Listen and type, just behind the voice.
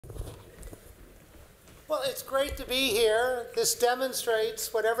Well, it's great to be here. This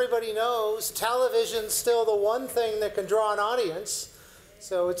demonstrates what everybody knows. Television's still the one thing that can draw an audience.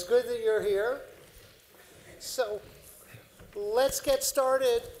 So it's good that you're here. So let's get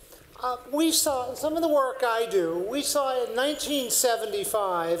started. We saw some of the work I do. We saw in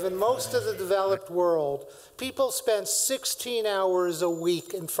 1975 in most of the developed world, people spent 16 hours a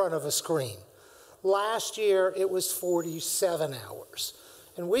week in front of a screen. Last year, it was 47 hours.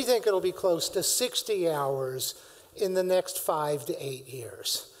 And we think it'll be close to 60 hours in the next 5 to 8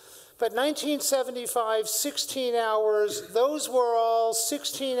 years. But 1975, 16 hours, those were all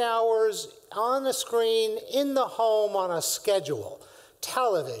 16 hours on the screen, in the home, on a schedule,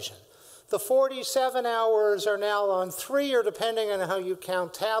 television. The 47 hours are now on 3, or depending on how you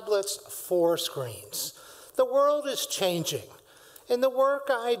count tablets, 4 screens. The world is changing. In the work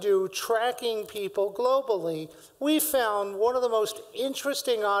I do, tracking people globally, we found one of the most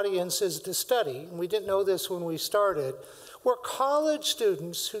interesting audiences to study, and we didn't know this when we started, were college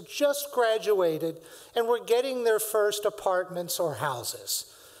students who just graduated and were getting their first apartments or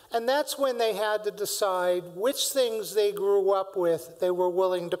houses. And that's when they had to decide which things they grew up with they were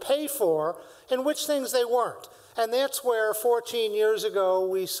willing to pay for and which things they weren't. And that's where 14 years ago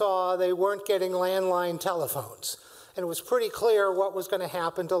we saw they weren't getting landline telephones. And it was pretty clear what was going to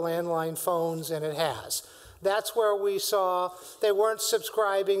happen to landline phones, and it has. That's where we saw they weren't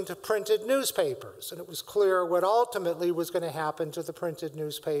subscribing to printed newspapers, and it was clear what ultimately was going to happen to the printed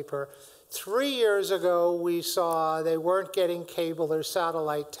newspaper. 3 years ago, we saw they weren't getting cable or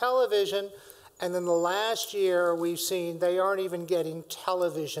satellite television, and in the last year, we've seen they aren't even getting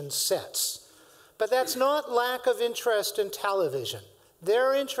television sets. But that's not lack of interest in television.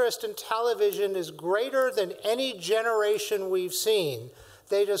 Their interest in television is greater than any generation we've seen.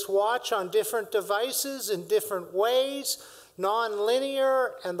 They just watch on different devices in different ways,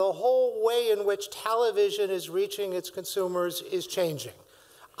 non-linear, and the whole way in which television is reaching its consumers is changing.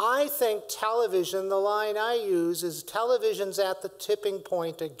 I think television, the line I use, is television's at the tipping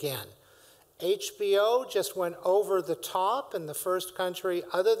point again. HBO just went over the top in the first country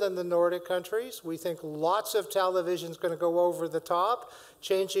other than the Nordic countries. We think lots of television is going to go over the top,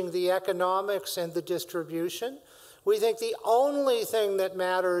 changing the economics and the distribution. We think the only thing that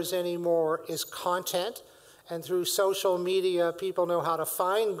matters anymore is content, and through social media, people know how to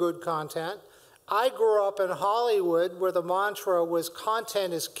find good content. I grew up in Hollywood where the mantra was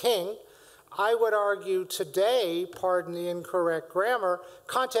content is king. I would argue today, pardon the incorrect grammar,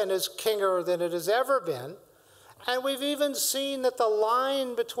 content is kinger than it has ever been. And we've even seen that the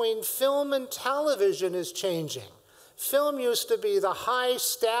line between film and television is changing. Film used to be the high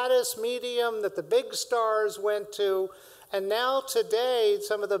status medium that the big stars went to, and now today,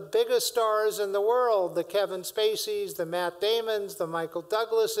 some of the biggest stars in the world, the Kevin Spaceys, the Matt Damons, the Michael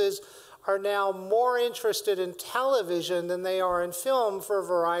Douglases, are now more interested in television than they are in film for a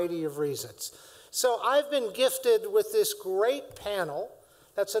variety of reasons. So I've been gifted with this great panel.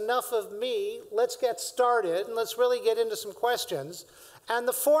 That's enough of me. Let's get started, and let's really get into some questions. And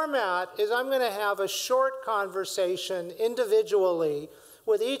the format is I'm going to have a short conversation individually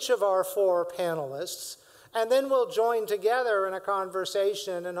with each of our 4 panelists, and then we'll join together in a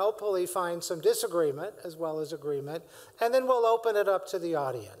conversation and hopefully find some disagreement as well as agreement, and then we'll open it up to the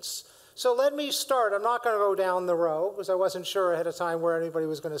audience. So let me start. I'm not going to go down the row because I wasn't sure ahead of time where anybody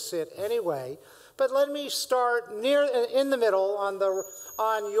was going to sit anyway. But let me start in the middle,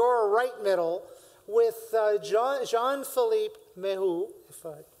 on your right middle, with Jean-Philippe Mehu, if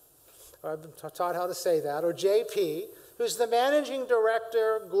I've been taught how to say that, or JP, who's the Managing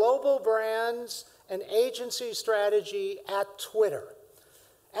Director, Global Brands and Agency Strategy at Twitter.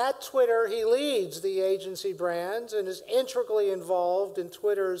 At Twitter, he leads the agency brands and is integrally involved in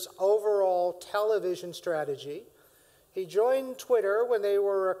Twitter's overall television strategy. He joined Twitter when they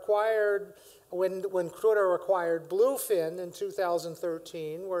were acquired, when Twitter acquired Bluefin in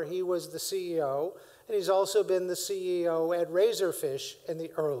 2013, where he was the CEO, and he's also been the CEO at Razorfish in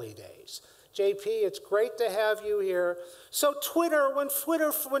the early days. JP, it's great to have you here. So Twitter, when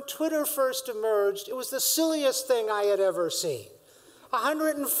Twitter first emerged, it was the silliest thing I had ever seen.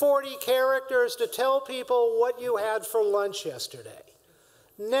 140 characters to tell people what you had for lunch yesterday.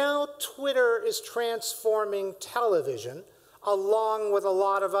 Now Twitter is transforming television, along with a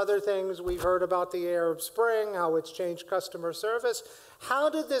lot of other things. We've heard about the Arab Spring, how it's changed customer service. How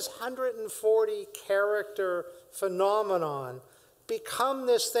did this 140 character phenomenon become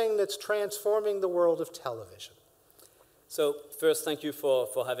this thing that's transforming the world of television? So first, thank you for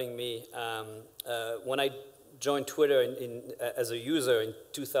having me. When I joined Twitter as a user in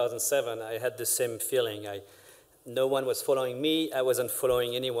 2007, I had the same feeling. no one was following me, I wasn't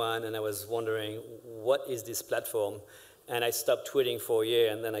following anyone, and I was wondering, what is this platform? And I stopped tweeting for a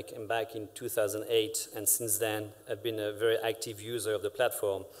year, and then I came back in 2008, and since then, I've been a very active user of the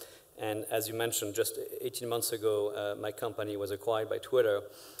platform. And as you mentioned, just 18 months ago, my company was acquired by Twitter.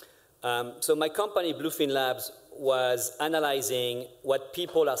 So my company, Bluefin Labs, was analyzing what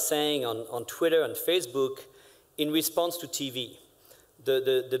people are saying on Twitter and Facebook in response to TV.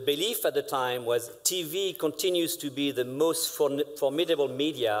 The belief at the time was TV continues to be the most formidable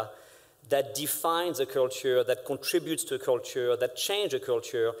media that defines a culture, that contributes to a culture, that changes a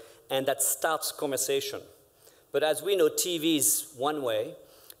culture, and that starts conversation. But as we know, TV is one way,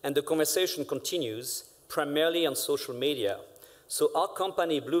 and the conversation continues primarily on social media. So our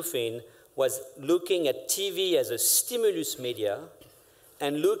company, Bluefin, was looking at TV as a stimulus media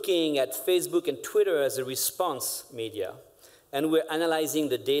and looking at Facebook and Twitter as a response media. And we're analyzing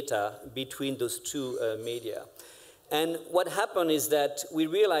the data between those two media. And what happened is that we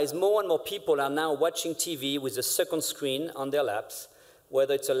realized more and more people are now watching TV with a second screen on their laps,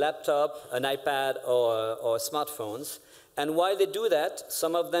 whether it's a laptop, an iPad, or smartphones. And while they do that,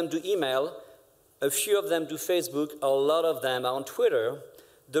 some of them do email, a few of them do Facebook, a lot of them are on Twitter.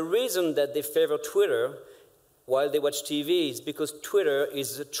 The reason that they favor Twitter while they watch TV is because Twitter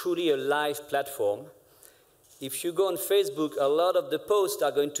is truly a live platform. If you go on Facebook, a lot of the posts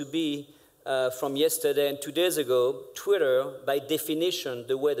are going to be from yesterday and 2 days ago. Twitter, by definition,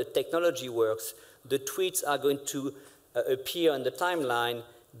 the way the technology works, the tweets are going to appear on the timeline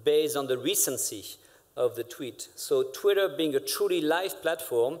based on the recency of the tweet. So Twitter being a truly live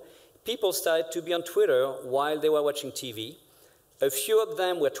platform, people started to be on Twitter while they were watching TV. A few of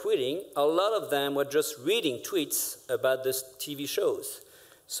them were tweeting. A lot of them were just reading tweets about the TV shows.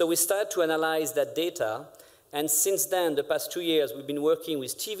 So we started to analyze that data. And since then, the past 2 years, we've been working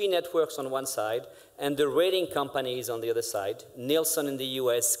with TV networks on one side and the rating companies on the other side, Nielsen in the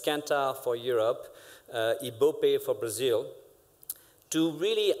US, Kantar for Europe, Ibope for Brazil, to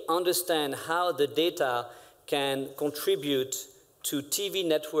really understand how the data can contribute to TV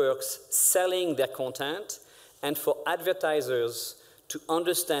networks selling their content and for advertisers to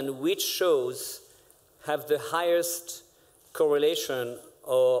understand which shows have the highest correlation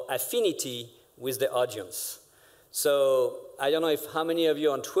or affinity with the audience. So I don't know how many of you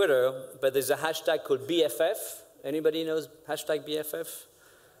are on Twitter, but there's a hashtag called BFF. Anybody knows hashtag BFF?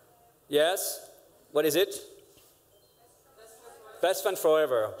 Yes? What is it? Best friend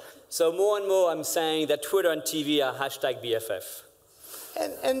forever. So more and more I'm saying that Twitter and TV are hashtag BFF.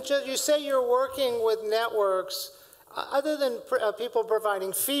 And you say you're working with networks. Other than people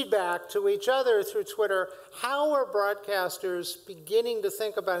providing feedback to each other through Twitter, how are broadcasters beginning to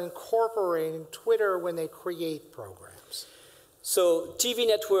think about incorporating Twitter when they create programs? So TV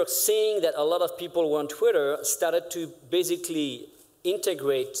networks, seeing that a lot of people were on Twitter, started to basically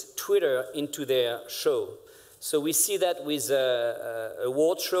integrate Twitter into their show. So we see that with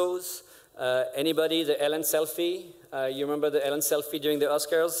award shows. Anybody, the Ellen selfie? You remember the Ellen selfie during the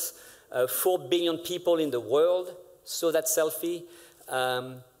Oscars? 4 billion people in the world saw that selfie.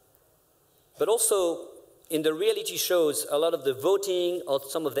 But also, in the reality shows, a lot of the voting or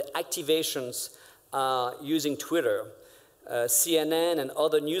some of the activations are using Twitter. CNN and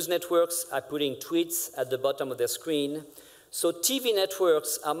other news networks are putting tweets at the bottom of their screen. So TV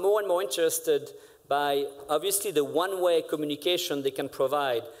networks are more and more interested by, obviously, the one-way communication they can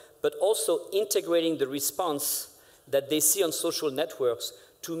provide, but also integrating the response that they see on social networks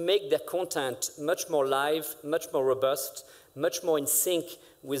to make their content much more live, much more robust, much more in sync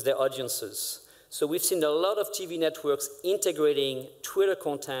with their audiences. So we've seen a lot of TV networks integrating Twitter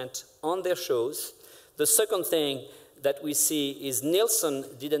content on their shows. The second thing that we see is Nielsen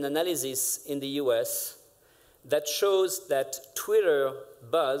did an analysis in the US that shows that Twitter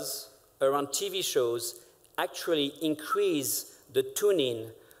buzz around TV shows actually increase the tune-in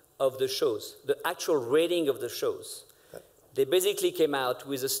of the shows, the actual rating of the shows. They basically came out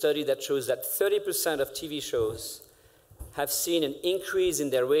with a study that shows that 30% of TV shows have seen an increase in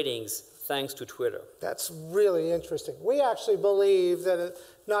their ratings thanks to Twitter. That's really interesting. We actually believe that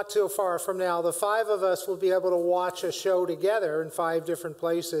not too far from now, the 5 of us will be able to watch a show together in 5 different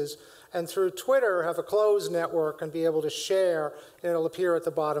places, and through Twitter have a closed network and be able to share, and it'll appear at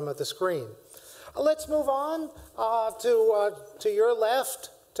the bottom of the screen. Let's move on to your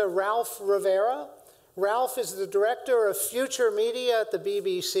left, to Ralph Rivera. Ralph is the director of future media at the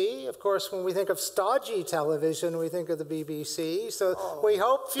BBC. Of course, when we think of stodgy television, we think of the BBC. So we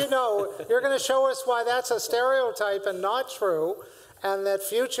hope you know, you're going to show us why that's a stereotype and not true. and that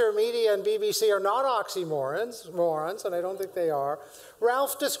future media and BBC are not oxymorons, and I don't think they are.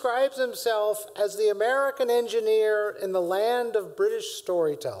 Ralph describes himself as the American engineer in the land of British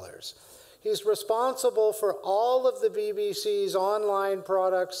storytellers. He's responsible for all of the BBC's online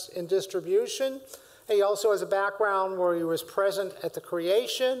products and distribution. He also has a background where he was present at the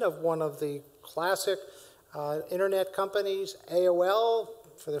creation of one of the classic internet companies, AOL,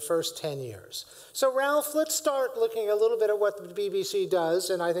 for the first 10 years. So Ralph, let's start looking a little bit at what the BBC does,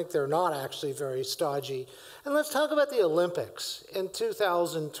 and I think they're not actually very stodgy. And let's talk about the Olympics in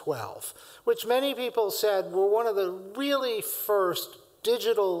 2012, which many people said were one of the really first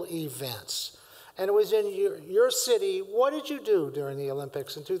digital events. And it was in your city. What did you do during the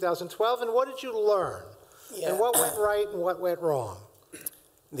Olympics in 2012, and what did you learn? Yeah. And what went right and what went wrong?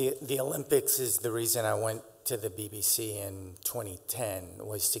 The Olympics is the reason I went to the BBC in 2010,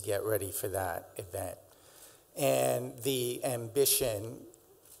 was to get ready for that event. And the ambition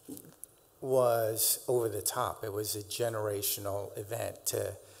was over the top. It was a generational event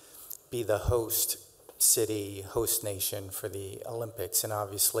to be the host city, host nation for the Olympics. And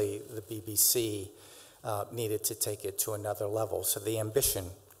obviously the BBC needed to take it to another level. So the ambition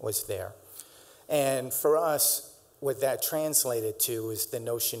was there. And for us, what that translated to is the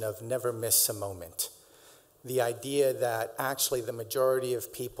notion of never miss a moment. The idea that actually the majority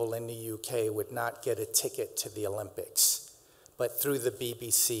of people in the UK would not get a ticket to the Olympics, but through the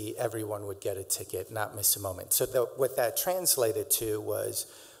BBC, everyone would get a ticket, not miss a moment. So what that translated to was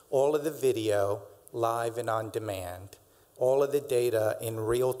all of the video, live and on demand, all of the data in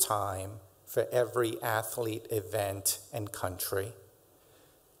real time for every athlete, event, and country,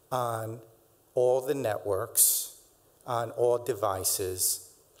 on all the networks, on all devices,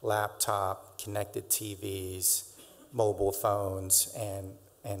 laptop, connected TVs, mobile phones,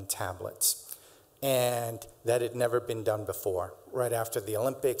 and tablets. And that had never been done before. Right after the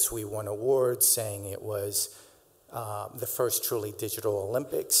Olympics, we won awards saying it was the first truly digital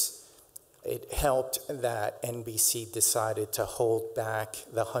Olympics. It helped that NBC decided to hold back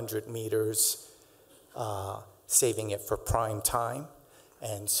the 100 meters, saving it for prime time.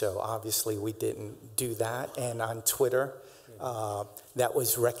 And so obviously we didn't do that. And on Twitter, that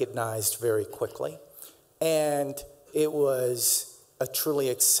was recognized very quickly. And it was a truly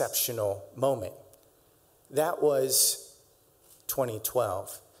exceptional moment. That was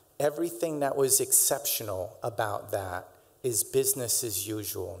 2012. Everything that was exceptional about that is business as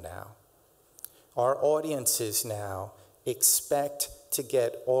usual now. Our audiences now expect to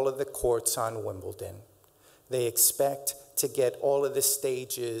get all of the courts on Wimbledon. They expect to get all of the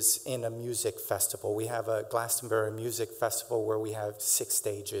stages in a music festival. We have a Glastonbury Music Festival where we have 6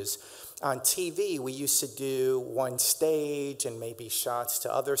 stages. On TV, we used to do one stage and maybe shots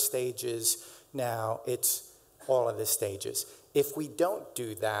to other stages. Now it's all of the stages. If we don't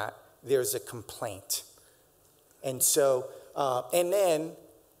do that, there's a complaint. And so, and then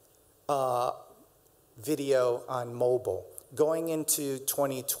video on mobile. Going into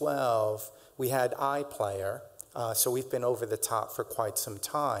 2012, we had iPlayer. So we've been over the top for quite some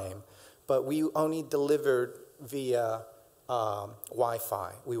time, but we only delivered via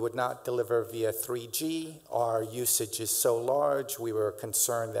Wi-Fi. We would not deliver via 3G. Our usage is so large, we were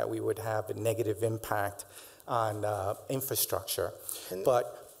concerned that we would have a negative impact on infrastructure.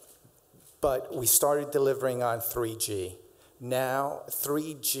 But we started delivering on 3G. Now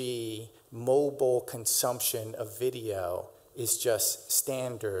 3G mobile consumption of video is just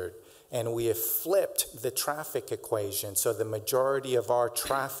standard. And we have flipped the traffic equation. So the majority of our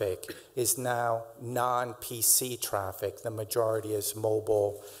traffic is now non-PC traffic. The majority is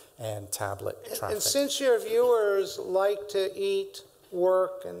mobile and tablet traffic. And since your viewers like to eat,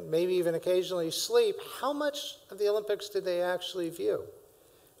 work, and maybe even occasionally sleep, how much of the Olympics did they actually view?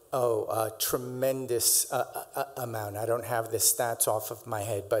 Oh, a tremendous amount. I don't have the stats off of my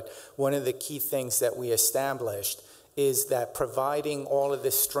head, but one of the key things that we established is that providing all of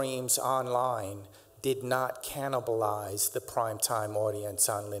the streams online did not cannibalize the primetime audience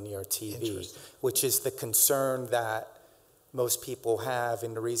on linear TV, which is the concern that most people have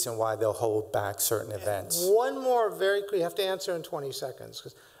and the reason why they'll hold back certain events. One more very quick, you have to answer in 20 seconds.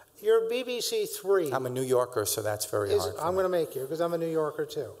 Because your BBC Three. I'm a New Yorker, so that's very hard. I'm going to make you, because I'm a New Yorker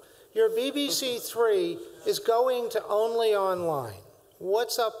too. Your BBC Three is going to only online.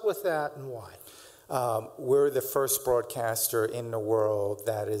 What's up with that and why? We're the first broadcaster in the world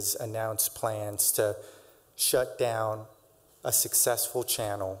that has announced plans to shut down a successful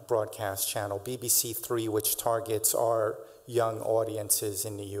channel, broadcast channel, BBC Three, which targets our young audiences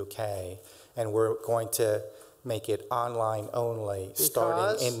in the UK. And we're going to make it online only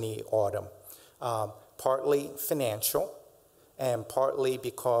starting in the autumn. Partly financial, and partly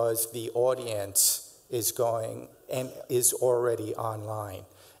because the audience is going and is already online.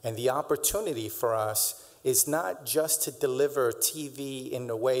 And the opportunity for us is not just to deliver TV in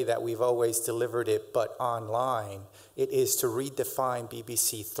the way that we've always delivered it, but online. It is to redefine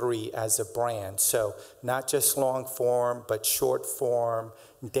BBC Three as a brand. So not just long form, but short form,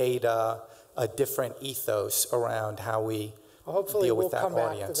 data, a different ethos around how we deal with that audience. Hopefully we'll come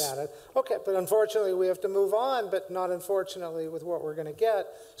back to that. Okay, but unfortunately we have to move on, but not unfortunately with what we're going to get.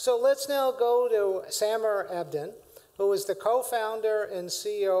 So let's now go to Samir Abdin, who is the co-founder and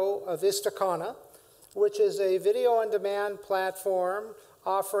CEO of Istikana, which is a video-on-demand platform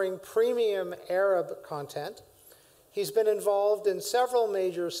offering premium Arab content. He's been involved in several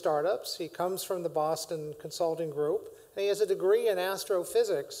major startups. He comes from the Boston Consulting Group, and he has a degree in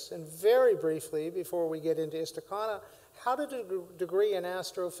astrophysics. And very briefly, before we get into Istikana, how did a degree in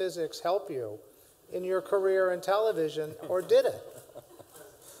astrophysics help you in your career in television, or did it?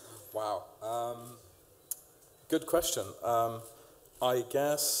 Wow. Good question. I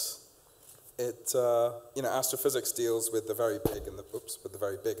guess it, astrophysics deals with the very big and the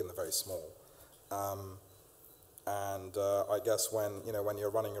very small. I guess when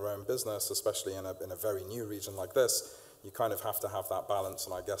you're running your own business, especially in a very new region like this, you kind of have to have that balance,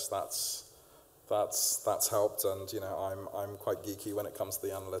 and I guess that's helped. And I'm quite geeky when it comes to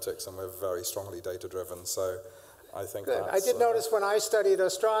the analytics, and we're very strongly data driven. So I think I did notice when I studied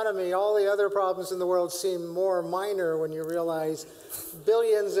astronomy, all the other problems in the world seem more minor when you realize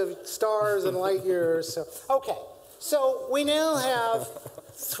billions of stars and light years. So, okay, so we now have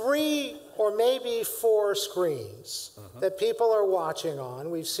 3 or maybe 4 screens that people are watching on.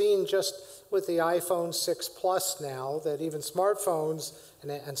 We've seen just with the iPhone 6 Plus now that even smartphones,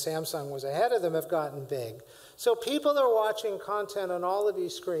 and Samsung was ahead of them, have gotten big. So people are watching content on all of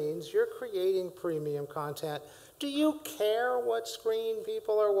these screens. You're creating premium content. Do you care what screen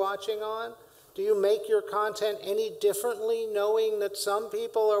people are watching on? Do you make your content any differently knowing that some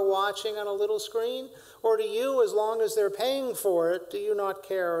people are watching on a little screen? Or do you, as long as they're paying for it, do you not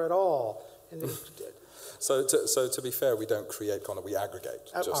care at all? So to be fair, we don't create content, we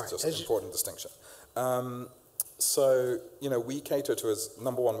aggregate, just an important distinction. We cater to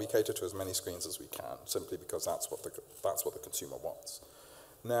we cater to as many screens as we can, simply because that's what the consumer wants.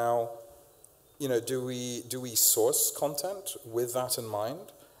 Now, do we source content with that in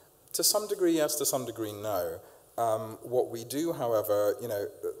mind? To some degree, yes. To some degree, no. What we do, however,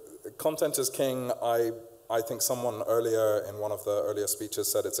 content is king. I think someone earlier in one of the earlier speeches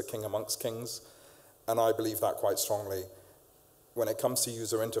said it's a king amongst kings, and I believe that quite strongly. When it comes to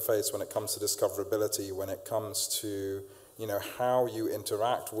user interface, when it comes to discoverability, when it comes to how you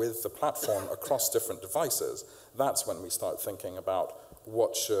interact with the platform across different devices, that's when we start thinking about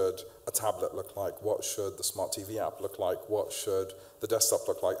what should a tablet look like, what should the smart TV app look like, what should the desktop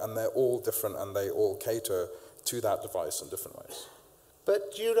look like, and they're all different and they all cater to that device in different ways.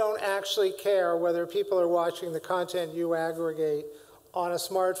 But you don't actually care whether people are watching the content you aggregate on a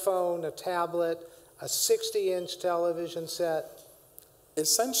smartphone, a tablet, a 60-inch television set?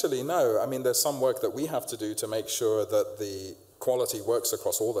 Essentially, no. I mean, there's some work that we have to do to make sure that the quality works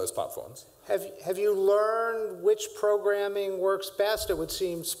across all those platforms. Have you learned which programming works best? It would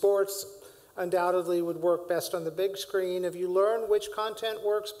seem sports undoubtedly would work best on the big screen. Have you learned which content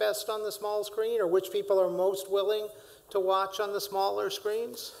works best on the small screen, or which people are most willing to watch on the smaller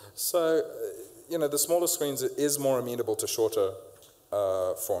screens? So, the smaller screens is more amenable to shorter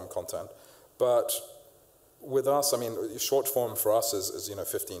form content. But with us, I mean, short form for us is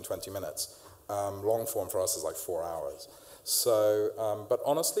 15, 20 minutes. Long form for us is like 4 hours. So, but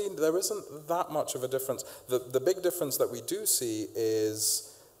honestly, there isn't that much of a difference. The big difference that we do see is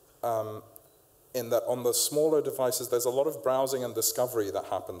in that on the smaller devices, there's a lot of browsing and discovery that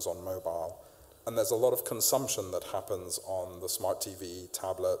happens on mobile. And there's a lot of consumption that happens on the smart TV,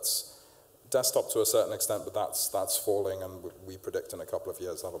 tablets, desktop to a certain extent, but that's falling, and we predict in a couple of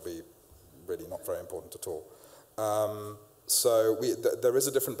years that'll be really not very important at all. There is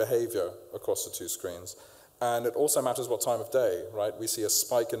a different behavior across the 2 screens. And it also matters what time of day, right? We see a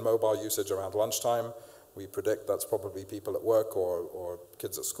spike in mobile usage around lunchtime. We predict that's probably people at work or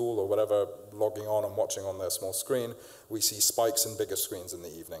kids at school or whatever logging on and watching on their small screen. We see spikes in bigger screens in the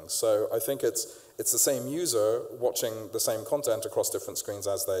evening. So I think it's the same user watching the same content across different screens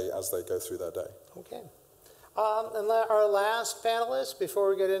as they go through their day. Okay. And our last panelist, before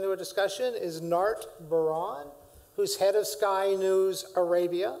we get into a discussion, is Nart Bouran, who's head of Sky News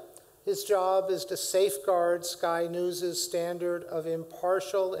Arabia. His job is to safeguard Sky News' standard of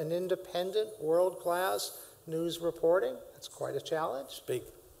impartial and independent world-class news reporting. That's quite a challenge. Big.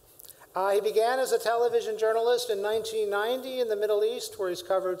 He began as a television journalist in 1990 in the Middle East, where he's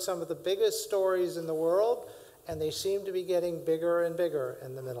covered some of the biggest stories in the world, and they seem to be getting bigger and bigger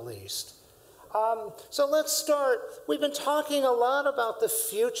in the Middle East. So let's start. We've been talking a lot about the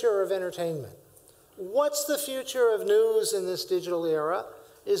future of entertainment. What's the future of news in this digital era?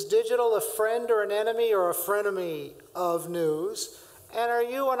 Is digital a friend or an enemy or a frenemy of news? And are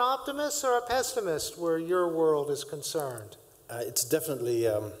you an optimist or a pessimist where your world is concerned? It's definitely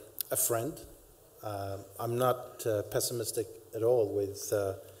a friend. I'm not pessimistic at all with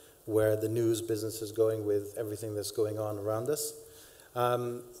where the news business is going with everything that's going on around us.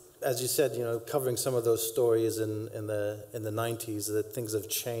 As you said, you know, covering some of those stories in the 90s, that things have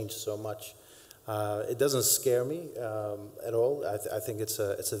changed so much. It doesn't scare me at all. I think it's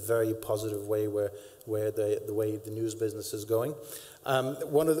a very positive way where the way the news business is going.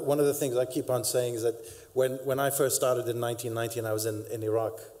 One of the things I keep on saying is that when I first started in 1990 and I was in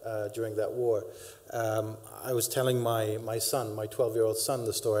Iraq during that war, I was telling my son, my 12-year-old son,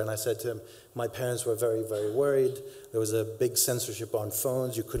 the story, and I said to him, my parents were very, very worried. There was a big censorship on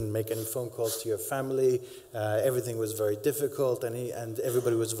phones. You couldn't make any phone calls to your family. Everything was very difficult, and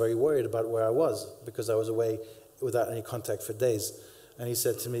everybody was very worried about where I was because I was away without any contact for days. And he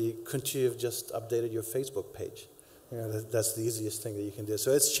said to me, couldn't you have just updated your Facebook page? You know, that's the easiest thing that you can do.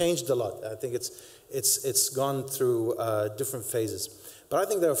 So it's changed a lot. I think it's gone through different phases. But I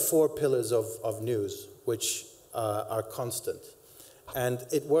think there are 4 pillars of news which are constant. And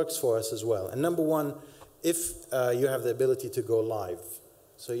it works for us as well. And number 1, if you have the ability to go live.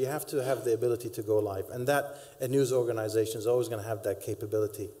 So you have to have the ability to go live. And that a news organization is always going to have that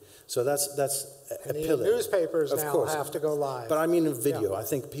capability. So that's a pillar. Newspapers now have to go live. But I mean in video. Yeah. I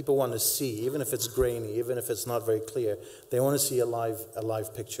think people want to see, even if it's grainy, even if it's not very clear, they want to see a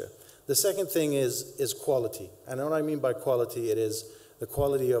live picture. The second thing is quality. And what I mean by quality, it is the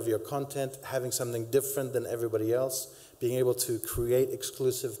quality of your content, having something different than everybody else, being able to create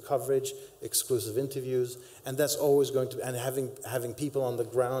exclusive coverage, exclusive interviews, and that's always going to, and having people on the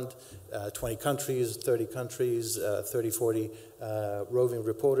ground, 20 countries, 30 countries, 30, 40 roving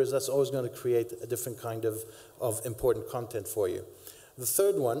reporters, that's always going to create a different kind of important content for you. The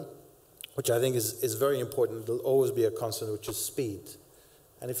third one, which I think is very important, there'll always be a constant, which is speed.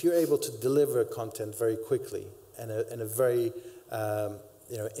 And if you're able to deliver content very quickly and in a very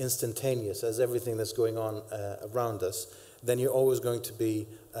instantaneous as everything that's going on around us, then you're always going to be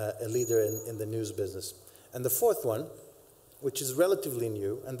a leader in the news business. And the fourth one, which is relatively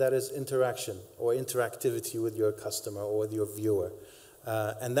new, and that is interaction or interactivity with your customer or with your viewer.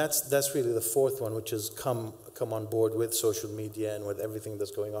 And that's really the fourth one, which has come on board with social media and with everything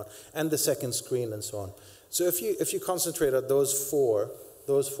that's going on, and the second screen and so on. So if you concentrate on those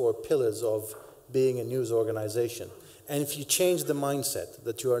four pillars of being a news organization, and if you change the mindset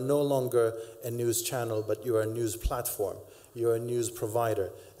that you are no longer a news channel, but you are a news platform, you're a news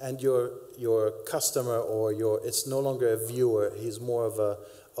provider, and your customer or it's no longer a viewer, he's more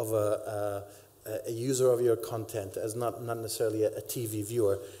of a user of your content, as not necessarily a TV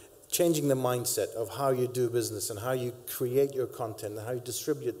viewer. Changing the mindset of how you do business and how you create your content and how you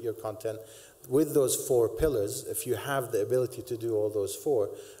distribute your content with those four pillars, if you have the ability to do all those four,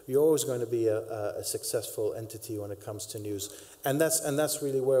 you're always going to be a successful entity when it comes to news. And that's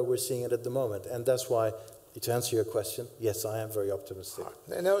really where we're seeing it at the moment. And that's why, to answer your question, yes, I am very optimistic.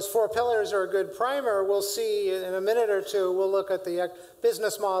 And those four pillars are a good primer. We'll see in a minute or two, we'll look at the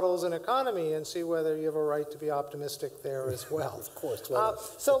business models and economy and see whether you have a right to be optimistic there as well. Of course.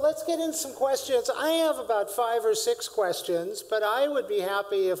 So let's get into some questions. I have about 5 or 6 questions, but I would be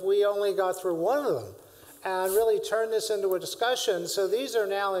happy if we only got through one of them and really turn this into a discussion. So these are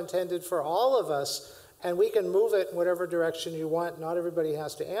now intended for all of us, and we can move it in whatever direction you want. Not everybody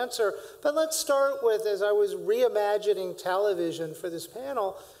has to answer. But let's start with, as I was reimagining television for this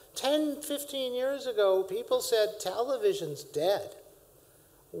panel, 10, 15 years ago, people said television's dead.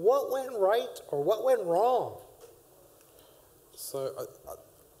 What went right or what went wrong? So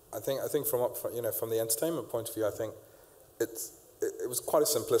I think from the entertainment point of view, I think it was quite a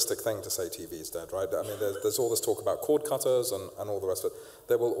simplistic thing to say TV is dead, right? I mean, there's all this talk about cord cutters and all the rest of it.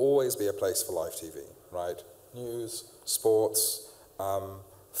 There will always be a place for live TV, right? News, sports,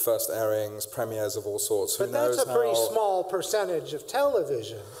 first airings, premieres of all sorts. But that's a pretty small percentage of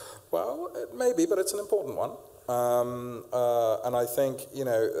television. Well, it may be, but it's an important one. And I think,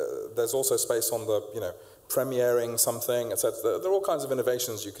 there's also space on the, premiering something, etc. There are all kinds of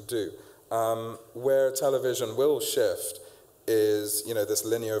innovations you could do. Where television will shift is, this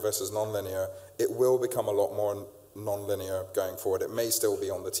linear versus non-linear. It will become a lot more non-linear going forward. It may still be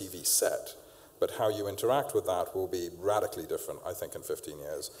on the TV set, but how you interact with that will be radically different, I think, in 15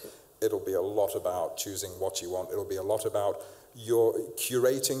 years. It'll be a lot about choosing what you want. It'll be a lot about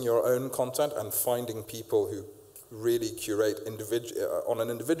curating your own content and finding people who really curate on an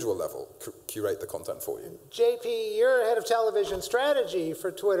individual level, curate the content for you. JP, you're head of television strategy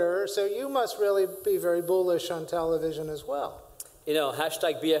for Twitter, so you must really be very bullish on television as well. You know,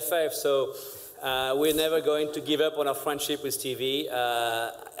 hashtag BFF, so we're never going to give up on our friendship with TV.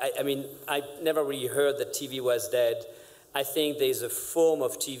 I mean, I never really heard that TV was dead. I think there's a form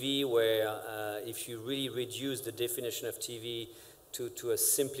of TV where if you really reduce the definition of TV to a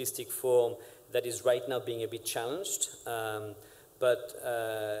simplistic form, that is right now being a bit challenged. But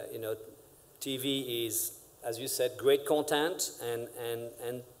you know, TV is, as you said, great content,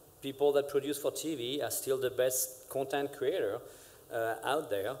 and people that produce for TV are still the best content creator out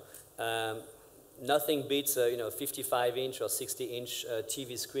there. Nothing beats a 55-inch or 60-inch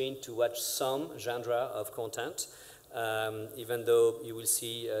TV screen to watch some genre of content. Even though you will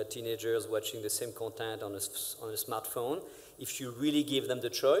see teenagers watching the same content on a smartphone, if you really give them the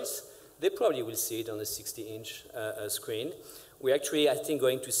choice, they probably will see it on a 60-inch screen. We're actually, I think,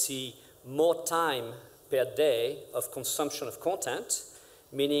 going to see more time per day of consumption of content,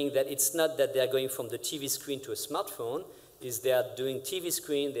 meaning that it's not that they're going from the TV screen to a smartphone, is they are doing TV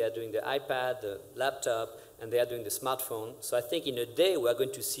screen, they are doing the iPad, the laptop, and they are doing the smartphone. So I think in a day we're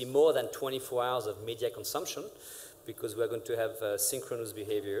going to see more than 24 hours of media consumption, because we're going to have synchronous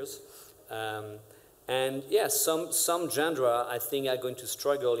behaviors. And yeah, some genre, I think, are going to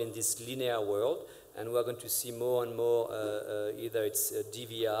struggle in this linear world, and we're going to see more and more, either it's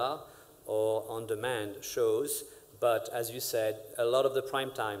DVR or on-demand shows. But as you said, a lot of the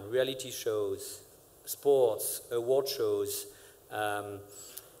primetime, reality shows, sports, award shows.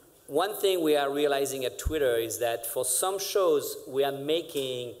 One thing we are realizing at Twitter is that for some shows, we are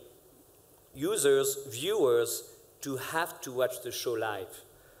making users, viewers, to have to watch the show live.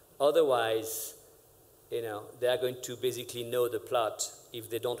 Otherwise, they are going to basically know the plot if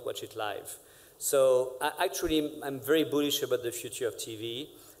they don't watch it live. So I'm very bullish about the future of TV,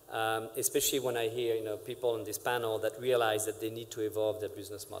 especially when I hear people on this panel that realize that they need to evolve their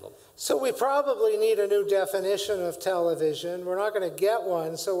business model. So we probably need a new definition of television. We're not going to get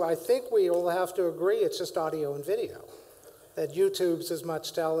one, so I think we will have to agree it's just audio and video. That YouTube's as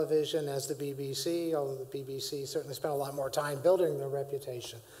much television as the BBC, although the BBC certainly spent a lot more time building their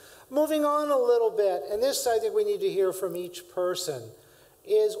reputation. Moving on a little bit, and this I think we need to hear from each person,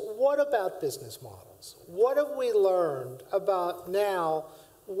 is what about business models? What have we learned about now,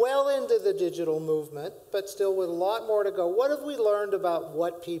 well into the digital movement, but still with a lot more to go? What have we learned about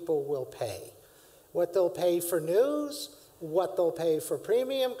what people will pay? What they'll pay for news, what they'll pay for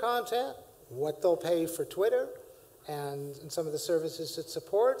premium content, what they'll pay for Twitter, and some of the services it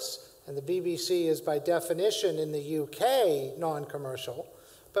supports. And the BBC is by definition in the UK non-commercial.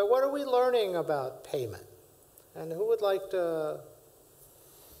 But what are we learning about payment? And who would like to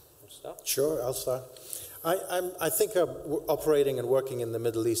start? Sure, I'll start. I think operating and working in the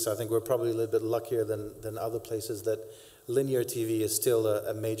Middle East, I think we're probably a little bit luckier than other places that linear TV is still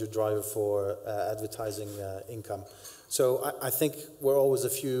a major driver for advertising income. So I think we're always a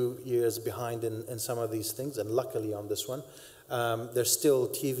few years behind in some of these things, and luckily on this one. There's still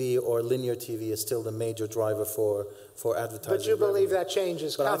TV, or linear TV is still the major driver for advertising. But you believe that change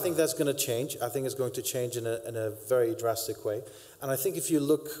is coming? But I think that's going to change. I think it's going to change in a very drastic way. And I think if you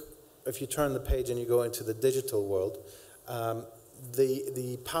turn the page and you go into the digital world,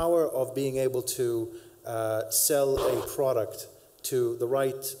 the power of being able to sell a product to the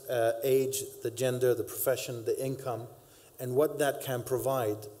right age, the gender, the profession, the income, and what that can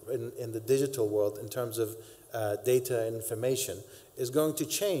provide in the digital world in terms of data and information is going to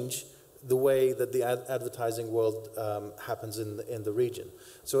change the way that the advertising world happens in the region.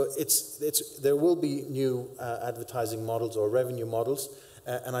 So there will be new advertising models or revenue models,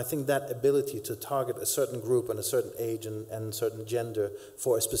 and I think that ability to target a certain group and a certain age and a certain gender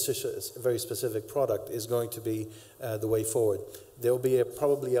for a very specific product is going to be the way forward. There will be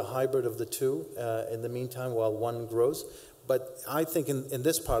probably a hybrid of the two in the meantime while one grows. But I think in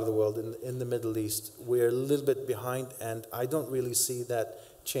this part of the world, in the Middle East, we're a little bit behind, and I don't really see that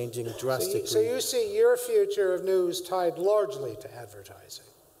changing drastically. So you see your future of news tied largely to advertising?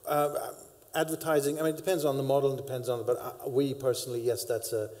 Advertising, I mean, it depends on the model, but we personally, yes,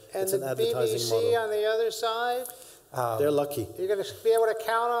 it's an advertising model. And the BBC on the other side? They're lucky. You're going to be able to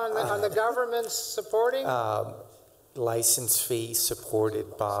count on the government supporting? License fee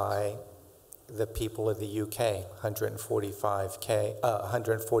supported by the people of the UK,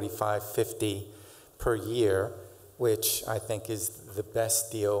 145.50 per year, which I think is the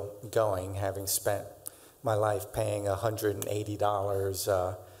best deal going, having spent my life paying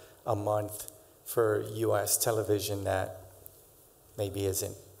 $180 a month for U.S. television that maybe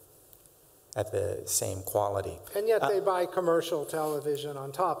isn't at the same quality. And yet they buy commercial television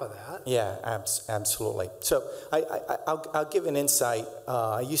on top of that. Yeah, absolutely. So I'll give an insight.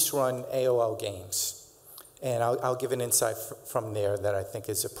 I used to run AOL games, and I'll give an insight from there that I think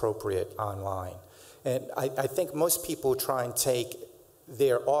is appropriate online. And I think most people try and take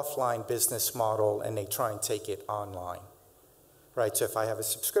their offline business model and they try and take it online, right? So if I have a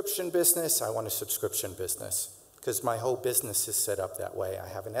subscription business, I want a subscription business because my whole business is set up that way. I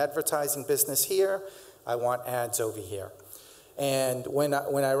have an advertising business here, I want ads over here. And when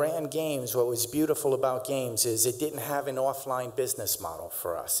I ran games, what was beautiful about games is it didn't have an offline business model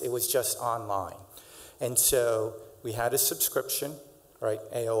for us. It was just online. And so we had a subscription, right?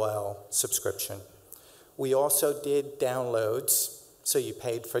 AOL subscription. We also did downloads. So you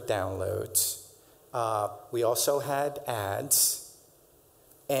paid for downloads. We also had ads,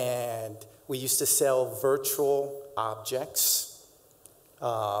 and we used to sell virtual objects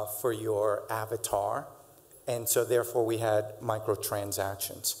for your avatar, and so therefore we had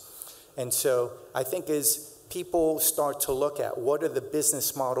microtransactions. And so I think as people start to look at what are the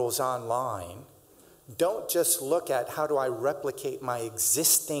business models online, don't just look at how do I replicate my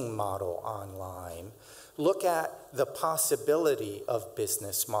existing model online. Look at the possibility of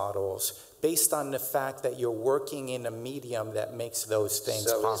business models based on the fact that you're working in a medium that makes those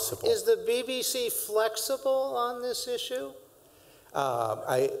things possible. Is the BBC flexible on this issue?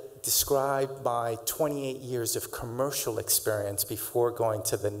 I described my 28 years of commercial experience before going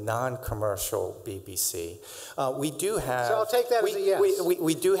to the non-commercial BBC. We do have. So I'll take that as a yes.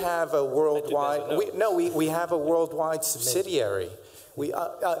 We do have a worldwide. We have a worldwide subsidiary.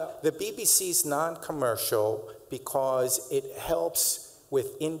 The BBC's non-commercial because it helps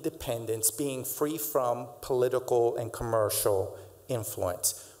with independence, being free from political and commercial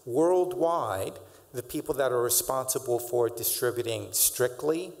influence. Worldwide, the people that are responsible for distributing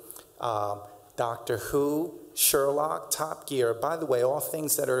Strictly, Doctor Who, Sherlock, Top Gear, by the way, all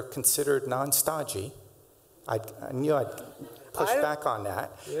things that are considered non-stodgy. I knew I'd push back on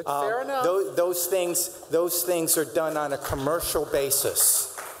that. Fair enough. Those things are done on a commercial basis.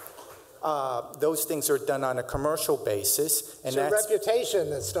 Those things are done on a commercial basis, and it's your reputation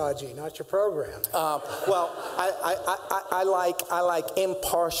that's stodgy, not your program. Well, I like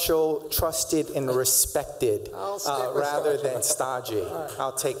impartial, trusted, and respected rather than stodgy. Right.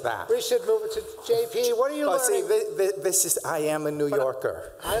 I'll take that. We should move it to JP. What are you learning? See, this is I am a New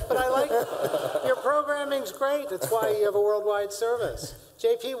Yorker. But I like your programming's great. That's why you have a worldwide service.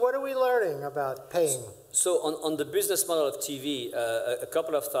 JP, what are we learning about paying? So on the business model of TV, a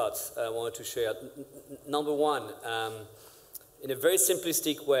couple of thoughts I wanted to share. Number one, in a very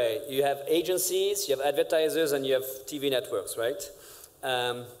simplistic way, you have agencies, you have advertisers, and you have TV networks, right?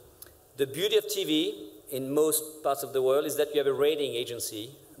 The beauty of TV in most parts of the world is that you have a rating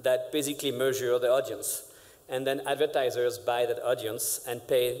agency that basically measures the audience. And then advertisers buy that audience and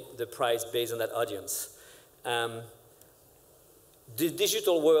pay the price based on that audience. The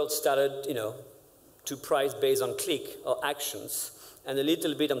digital world started, to price based on click or actions and a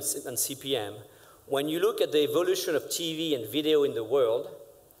little bit on CPM. When you look at the evolution of TV and video in the world,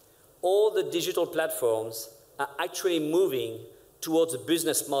 all the digital platforms are actually moving towards a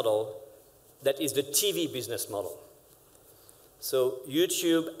business model that is the TV business model. So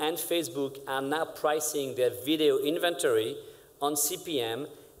YouTube and Facebook are now pricing their video inventory on CPM,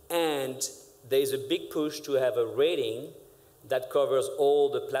 and there is a big push to have a rating that covers all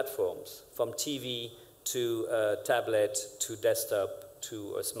the platforms, from TV to tablet to desktop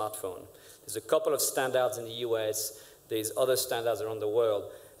to a smartphone. There's a couple of standards in the US, there's other standards around the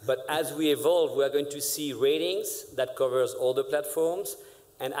world. But as we evolve, we are going to see ratings that covers all the platforms,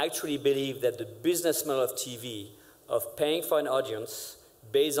 and actually believe that the business model of TV, of paying for an audience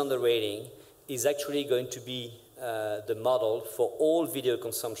based on the rating, is actually going to be the model for all video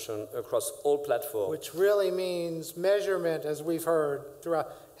consumption across all platforms. Which really means measurement, as we've heard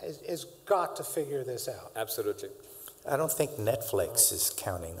throughout, has got to figure this out. Absolutely. I don't think Netflix is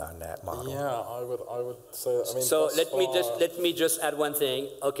counting on that model. Yeah, I would say that. I mean, so let me just add one thing.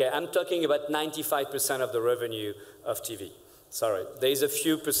 Okay, I'm talking about 95% of the revenue of TV. Sorry, there is a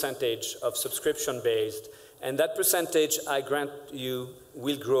few percentage of subscription-based, and that percentage, I grant you,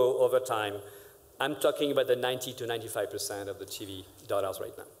 will grow over time. I'm talking about the 90 to 95% of the TV dollars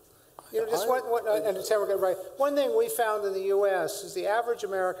right now. One thing we found in the U.S. is the average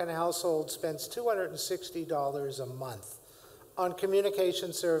American household spends $260 a month on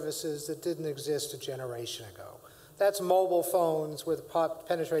communication services that didn't exist a generation ago. That's mobile phones with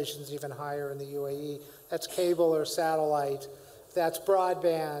penetrations even higher in the UAE. That's cable or satellite. That's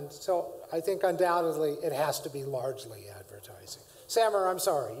broadband. So I think undoubtedly it has to be largely advertising. Samar, I'm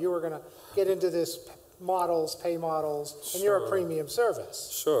sorry, you were going to get into this models, pay models, and you're a premium service.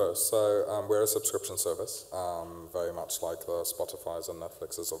 Sure. So we're a subscription service, very much like the Spotifys and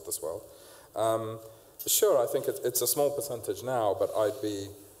Netflixes of this world. Sure, I think it's a small percentage now, but I'd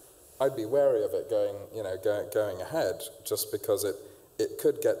be wary of it going ahead, just because it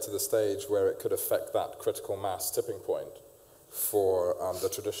could get to the stage where it could affect that critical mass tipping point for the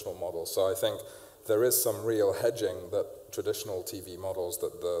traditional model. So I think there is some real hedging that traditional TV models,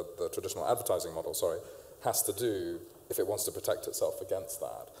 that the traditional advertising model, has to do if it wants to protect itself against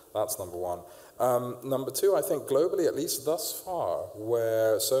that. That's number one. Number two, I think globally, at least thus far,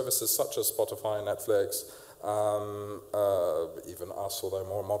 where services such as Spotify and Netflix, even us, although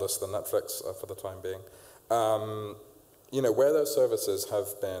more modest than Netflix for the time being, where those services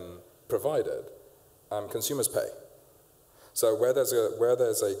have been provided, consumers pay. So where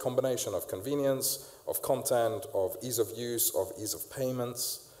there's a combination of convenience, of content, of ease of use, of ease of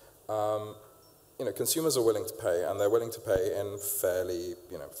payments, consumers are willing to pay, and they're willing to pay in fairly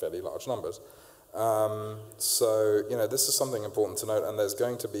large numbers. So this is something important to note, and there's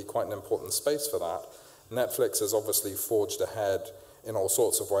going to be quite an important space for that. Netflix has obviously forged ahead in all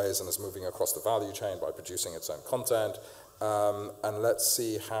sorts of ways and is moving across the value chain by producing its own content. And let's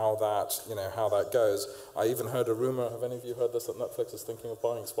see how that goes. I even heard a rumor. Have any of you heard this, that Netflix is thinking of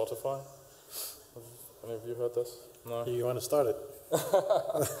buying Spotify? Have any of you heard this? No. You want to start it?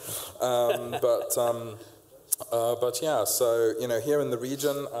 But yeah. So here in the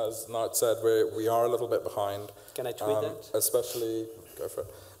region, as Nart said, we are a little bit behind. Can I tweet that? Especially, go for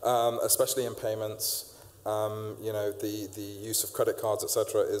it. Especially in payments. The use of credit cards,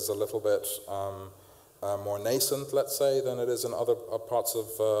 etc., is a little bit more nascent, let's say, than it is in other parts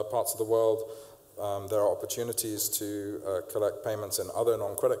of the world. There are opportunities to collect payments in other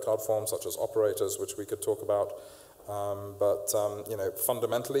non-credit card forms, such as operators, which we could talk about. But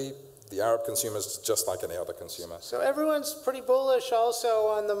fundamentally, the Arab consumer is just like any other consumer. So everyone's pretty bullish also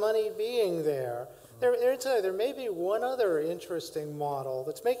on the money being there. There may be one other interesting model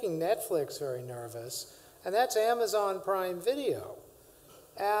that's making Netflix very nervous, and that's Amazon Prime Video.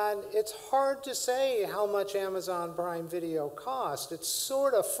 And it's hard to say how much Amazon Prime Video costs. It's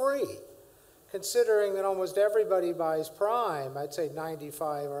sort of free, considering that almost everybody buys Prime. I'd say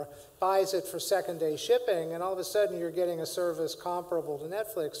 95, or buys it for second-day shipping, and all of a sudden you're getting a service comparable to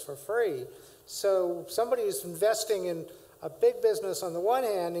Netflix for free. So somebody who's investing in a big business on the one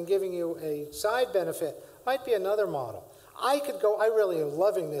hand and giving you a side benefit might be another model. I really am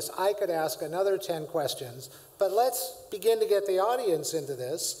loving this. I could ask another 10 questions, but let's begin to get the audience into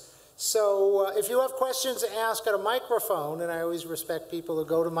this. So if you have questions, ask at a microphone, and I always respect people who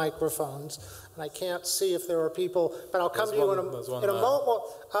go to microphones, and I can't see if there are people, but I'll come to you in a moment.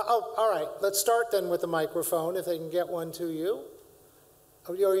 All right, let's start then with the microphone, if they can get one to you.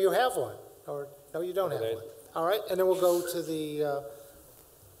 Or you have one, or no, you don't have one. All right, and then we'll go to the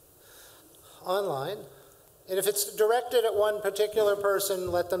online. And if it's directed at one particular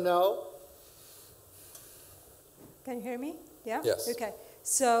person, let them know. Can you hear me? Yeah? Yes. Okay.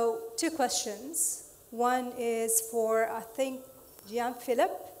 So 2 questions. One is for, I think,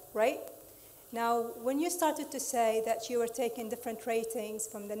 Jean-Philippe, right? Now, when you started to say that you were taking different ratings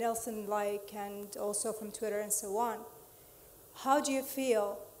from the Nielsen-like and also from Twitter and so on, how do you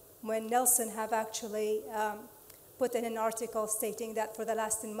feel when Nielsen have actually put in an article stating that for the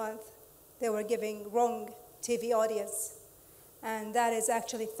last month they were giving wrong TV audience, and that is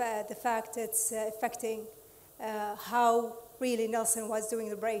actually the fact it's affecting how really Nielsen was doing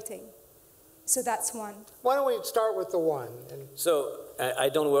the rating. So that's one. Why don't we start with the one? So I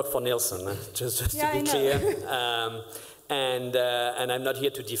don't work for Nielsen, just to be clear, and I'm not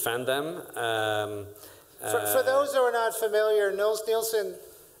here to defend them. For those who are not familiar, Nielsen,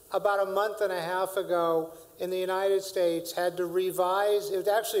 about a month and a half ago in the United States, had to revise. It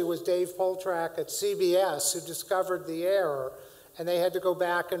actually was Dave Poltrak at CBS who discovered the error, and they had to go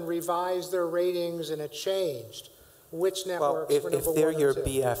back and revise their ratings, and it changed. Which networks were number 1 and 2? If they're your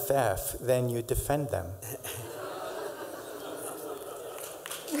BFF, then you defend them.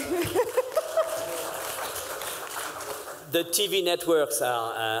 The TV networks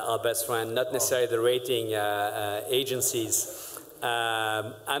are our best friend, not necessarily the rating agencies.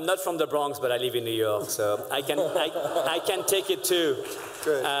 I'm not from the Bronx, but I live in New York, so I can take it too.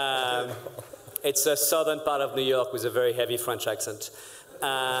 Good. It's a southern part of New York with a very heavy French accent.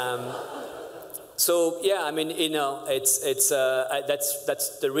 So yeah, I mean, that's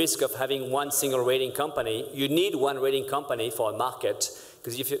the risk of having one single rating company. You need one rating company for a market,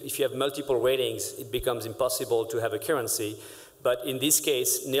 because if you have multiple ratings, it becomes impossible to have a currency. But in this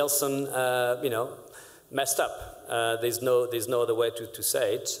case, Nielsen, messed up. There's no other way to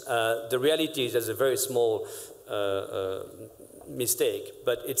say it. The reality is there's a very small mistake,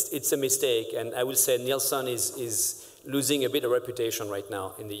 but it's a mistake, and I will say Nielsen is losing a bit of reputation right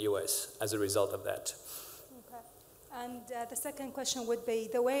now in the US as a result of that. Okay. And the second question would be,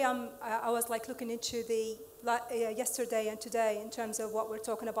 the way I was like looking into the yesterday and today in terms of what we're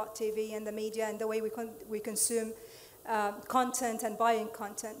talking about TV and the media and the way we consume content and buying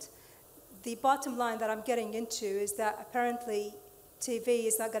content. The bottom line that I'm getting into is that apparently TV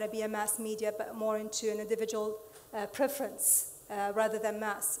is not going to be a mass media, but more into an individual preference rather than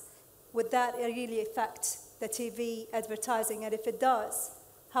mass. Would that really affect the TV advertising? And if it does,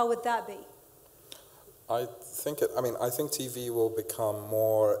 how would that be? I think TV will become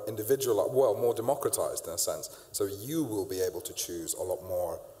more individual, well, more democratized in a sense. So you will be able to choose a lot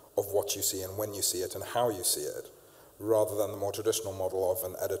more of what you see and when you see it and how you see it, rather than the more traditional model of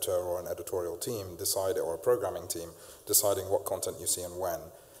an editor or an editorial team or a programming team deciding what content you see and when.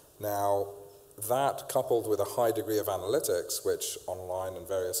 Now, that coupled with a high degree of analytics, which online and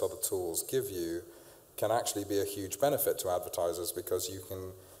various other tools give you, can actually be a huge benefit to advertisers, because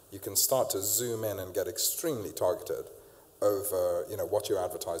you can start to zoom in and get extremely targeted over what you're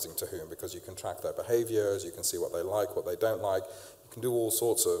advertising to whom, because you can track their behaviors, you can see what they like, what they don't like, you can do all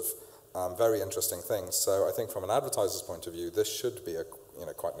sorts of very interesting things. So I think from an advertiser's point of view, this should be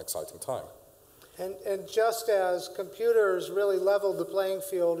quite an exciting time. And just as computers really leveled the playing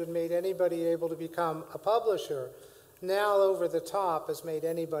field and made anybody able to become a publisher, now over the top has made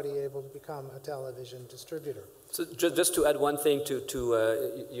anybody able to become a television distributor. So just to add one thing to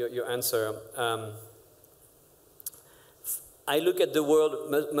your answer, I look at the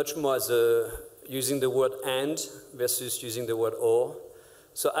world much more as using the word "and" versus using the word "or."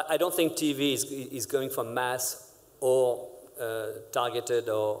 So I don't think TV is going for mass or targeted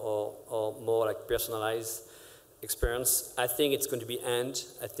or more like personalized experience. I think it's going to be "and."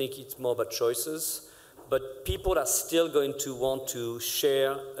 I think it's more about choices. But people are still going to want to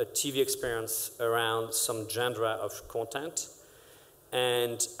share a TV experience around some genre of content.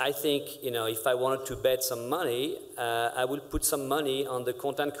 And I think, if I wanted to bet some money, I would put some money on the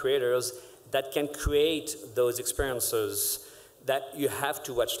content creators that can create those experiences that you have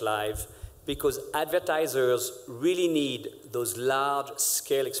to watch live, because advertisers really need those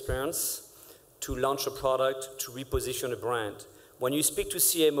large-scale experiences to launch a product, to reposition a brand. When you speak to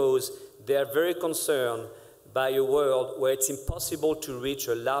CMOs, they are very concerned by a world where it's impossible to reach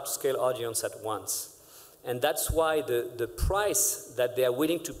a large-scale audience at once. And that's why the price that they are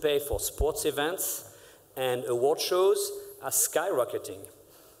willing to pay for sports events and award shows are skyrocketing,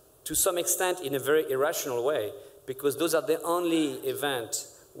 to some extent in a very irrational way, because those are the only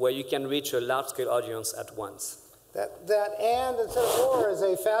events where you can reach a large-scale audience at once. That "and" instead of "or" is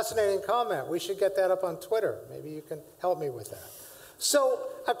a fascinating comment. We should get that up on Twitter. Maybe you can help me with that. So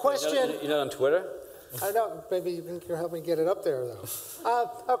a question. You're not on Twitter? I know. Maybe you can help me get it up there, though.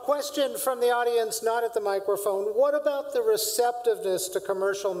 A question from the audience, not at the microphone. What about the receptiveness to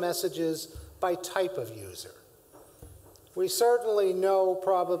commercial messages by type of user? We certainly know,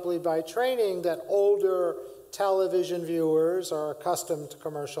 probably by training, that older television viewers are accustomed to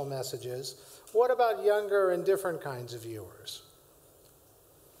commercial messages. What about younger and different kinds of viewers?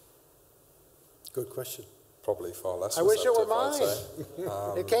 Good question. Probably far less. I wish it were receptive,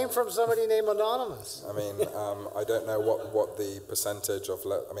 mine. It came from somebody named Anonymous. I mean, I don't know what the percentage of,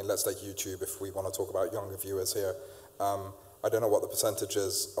 let's take YouTube if we want to talk about younger viewers here. I don't know what the percentage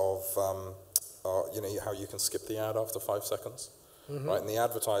is of, how you can skip the ad after 5 seconds. Mm-hmm. Right? And the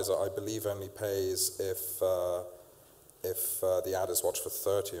advertiser, I believe, only pays if the ad is watched for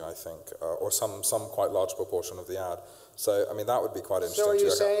 30, I think, or some quite large proportion of the ad. So, I mean, that would be quite interesting. So are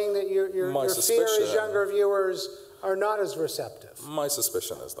you saying that your fear is younger viewers are not as receptive? My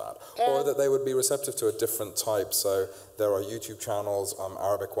suspicion is that. Or that they would be receptive to a different type. So there are YouTube channels,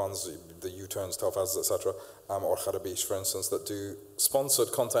 Arabic ones, the U-Turns, Telfaz, etc., or Kharabish, for instance, that do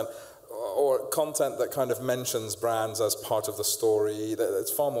sponsored content, or content that kind of mentions brands as part of the story.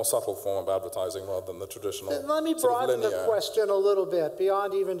 It's far more subtle form of advertising rather than the traditional. Let me broaden the question a little bit,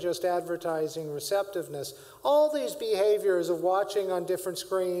 beyond even just advertising receptiveness. All these behaviors of watching on different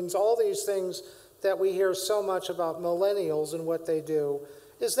screens, all these things that we hear so much about millennials and what they do,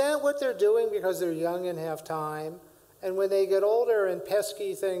 is that what they're doing because they're young and have time? And when they get older and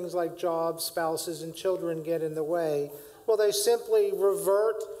pesky things like jobs, spouses, and children get in the way, will they simply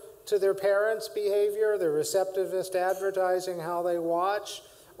revert to their parents' behavior, their receptivist advertising, how they watch,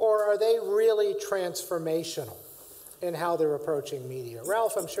 or are they really transformational in how they're approaching media?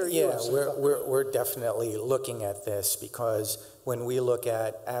 Ralph, I'm sure you have some thoughts. We're definitely looking at this, because when we look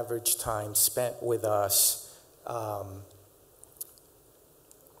at average time spent with us,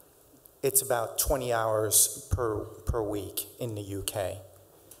 it's about 20 hours per week in the UK.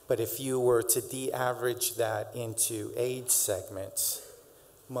 But if you were to de-average that into age segments,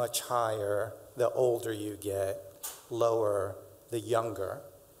 much higher the older you get, lower the younger.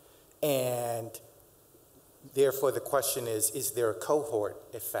 And therefore the question is there a cohort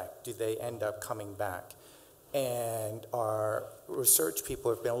effect? Do they end up coming back? And our research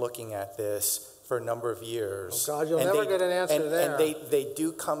people have been looking at this for a number of years. Oh God, you'll never get an answer there. And they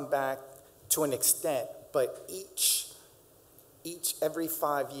do come back to an extent, but every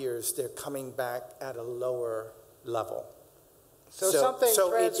 5 years, they're coming back at a lower level. So something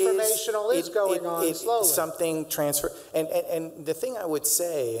transformational is going on slowly. Something and the thing I would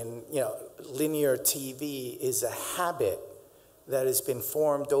say, and linear TV is a habit that has been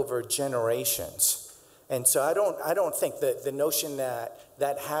formed over generations. And so I don't think that the notion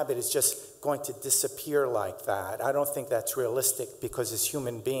that habit is just going to disappear like that, I don't think that's realistic, because as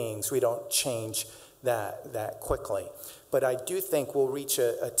human beings, we don't change that quickly. But I do think we'll reach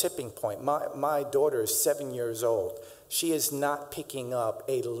a tipping point. My daughter is 7 years old. She is not picking up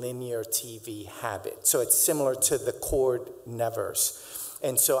a linear TV habit. So it's similar to the cord nevers.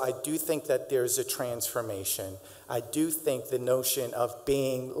 And so I do think that there's a transformation. I do think the notion of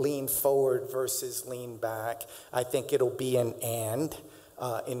being lean forward versus lean back, I think it'll be an and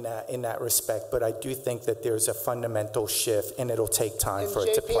in that respect. But I do think that there's a fundamental shift, and it'll take time for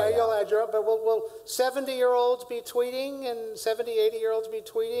it to play you'll out. add your own, but will 70-year-olds be tweeting and 70, 80-year-olds be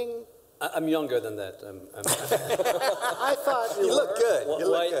tweeting? I'm younger than that. I thought you look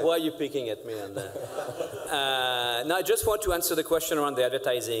good. Why are you picking at me on that? No, I just want to answer the question around the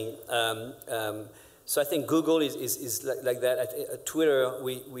advertising. So I think Google is like that. At Twitter,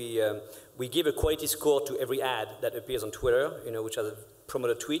 we give a quality score to every ad that appears on Twitter, which are the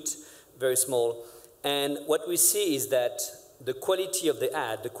promoted tweet, very small. And what we see is that the quality of the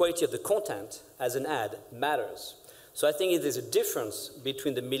ad, the quality of the content as an ad matters. So I think there's a difference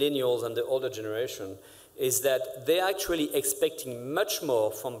between the millennials and the older generation, is that they're actually expecting much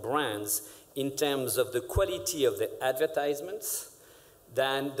more from brands in terms of the quality of the advertisements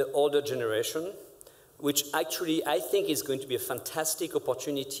than the older generation, which actually I think is going to be a fantastic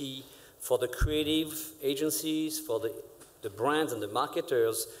opportunity for the creative agencies, for the brands and the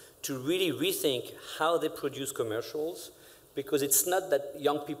marketers to really rethink how they produce commercials, because it's not that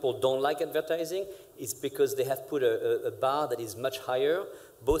young people don't like advertising, it's because they have put a bar that is much higher,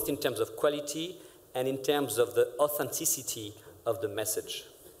 both in terms of quality and in terms of the authenticity of the message.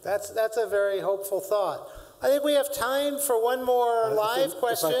 That's a very hopeful thought. I think we have time for one more live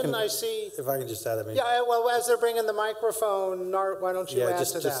question. I see. If I can just add, yeah, well, as they're bringing the microphone, Nart, why don't you add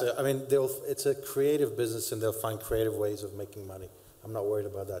to that? It's a creative business, and they'll find creative ways of making money. I'm not worried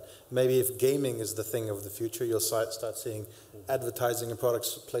about that. Maybe if gaming is the thing of the future, you'll start seeing advertising and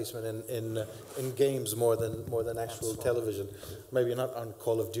products placement in games more than actual television. Maybe not on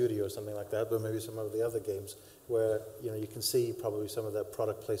Call of Duty or something like that, but maybe some of the other games where you can see probably some of that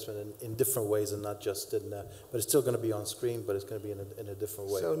product placement in different ways, and not just in. But it's still going to be on screen, but it's going to be in a different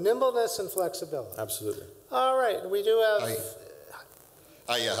way. So nimbleness and flexibility. Absolutely. All right, we do have.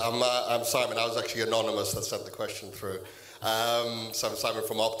 I'm Simon. I was actually anonymous that sent the question through. So I'm Simon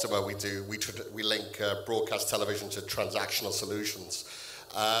from Optima. We link broadcast television to transactional solutions.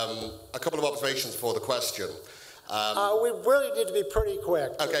 A couple of observations for the question. We really need to be pretty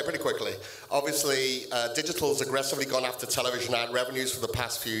quick. Okay, pretty quickly. Obviously, digital's aggressively gone after television ad revenues for the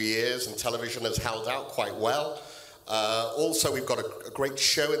past few years, and television has held out quite well. Also, we've got a great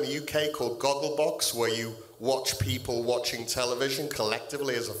show in the UK called Gogglebox, where you watch people watching television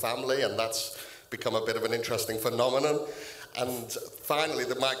collectively as a family, and that's become a bit of an interesting phenomenon. And finally,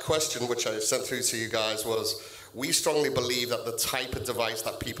 my question, which I sent through to you guys, was we strongly believe that the type of device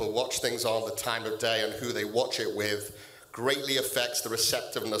that people watch things on, the time of day, and who they watch it with greatly affects the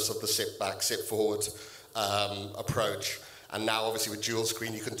receptiveness of the sit back, sit forward approach. And now, obviously, with dual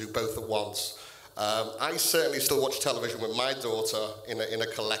screen, you can do both at once. I certainly still watch television with my daughter in a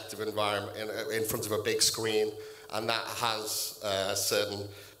collective environment, in front of a big screen, and that has certain,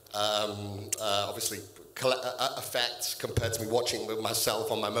 obviously, effects compared to me watching with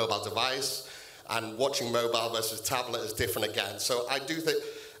myself on my mobile device, and watching mobile versus tablet is different again. So I do think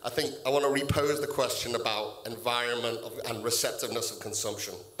I think I want to repose the question about environment and receptiveness of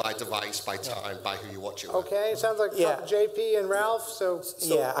consumption by device, by time, by who you watch it with. Okay, it sounds like JP and Ralph, so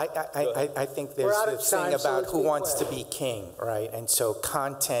yeah, I think there's this thing about who wants to be king, right? And so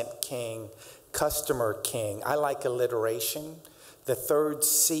content king, customer king. I like alliteration. The third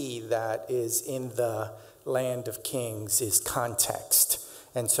C that is in the land of kings is context.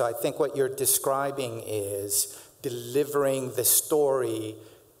 And so I think what you're describing is delivering the story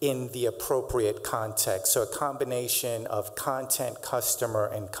in the appropriate context. So a combination of content, customer,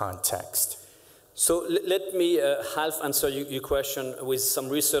 and context. So let me half answer your question with some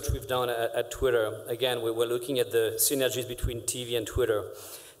research we've done at Twitter. Again, we're looking at the synergies between TV and Twitter.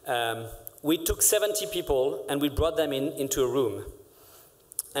 We took 70 people and we brought them into a room.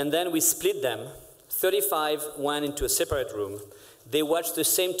 And then we split them. 35 went into a separate room. They watched the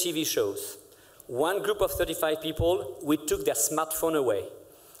same TV shows. One group of 35 people, we took their smartphone away.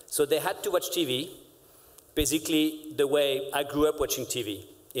 So they had to watch TV, basically the way I grew up watching TV,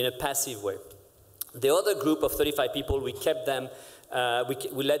 in a passive way. The other group of 35 people, we kept them,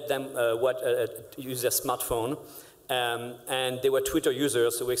 we let them use their smartphone, and they were Twitter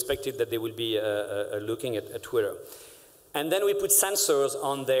users, so we expected that they would be looking at Twitter. And then we put sensors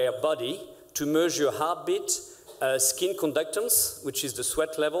on their body to measure heartbeat, skin conductance, which is the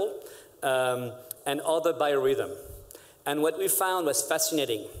sweat level, and other biorhythm. And what we found was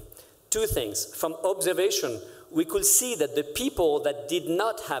fascinating. Two things. From observation, we could see that the people that did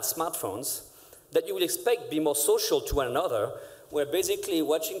not have smartphones, that you would expect be more social to one another, were basically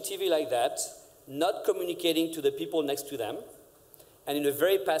watching TV like that, not communicating to the people next to them, and in a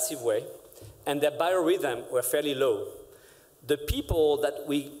very passive way, and their biorhythm were fairly low. The people that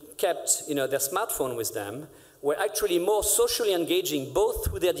we kept their smartphone with them were actually more socially engaging, both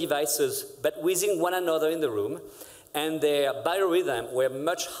through their devices, but within one another in the room, and their biorhythm were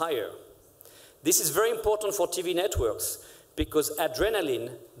much higher. This is very important for TV networks because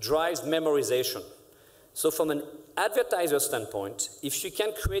adrenaline drives memorization. So from an advertiser standpoint, if you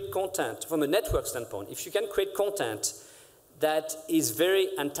can create content, from a network standpoint, if you can create content that is very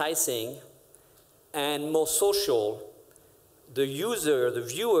enticing and more social, the user, the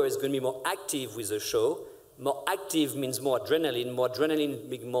viewer is going to be more active with the show. More active means more adrenaline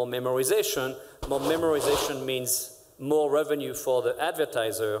means more memorization means more revenue for the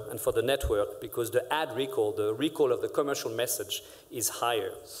advertiser and for the network because the ad recall, the recall of the commercial message is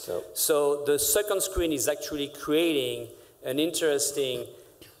higher. So the second screen is actually creating an interesting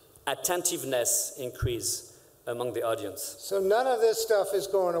attentiveness increase among the audience. So none of this stuff is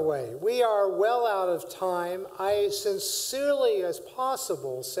going away. We are well out of time. I sincerely as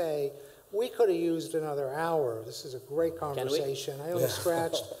possible say we could have used another hour. This is a great conversation. I only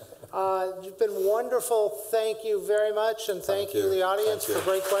scratched. You've been wonderful. Thank you very much. And thank you, the audience, for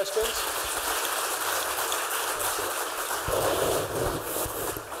great questions.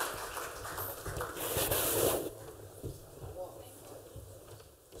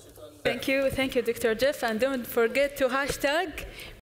 Thank you, Dr. Jeff. And don't forget to hashtag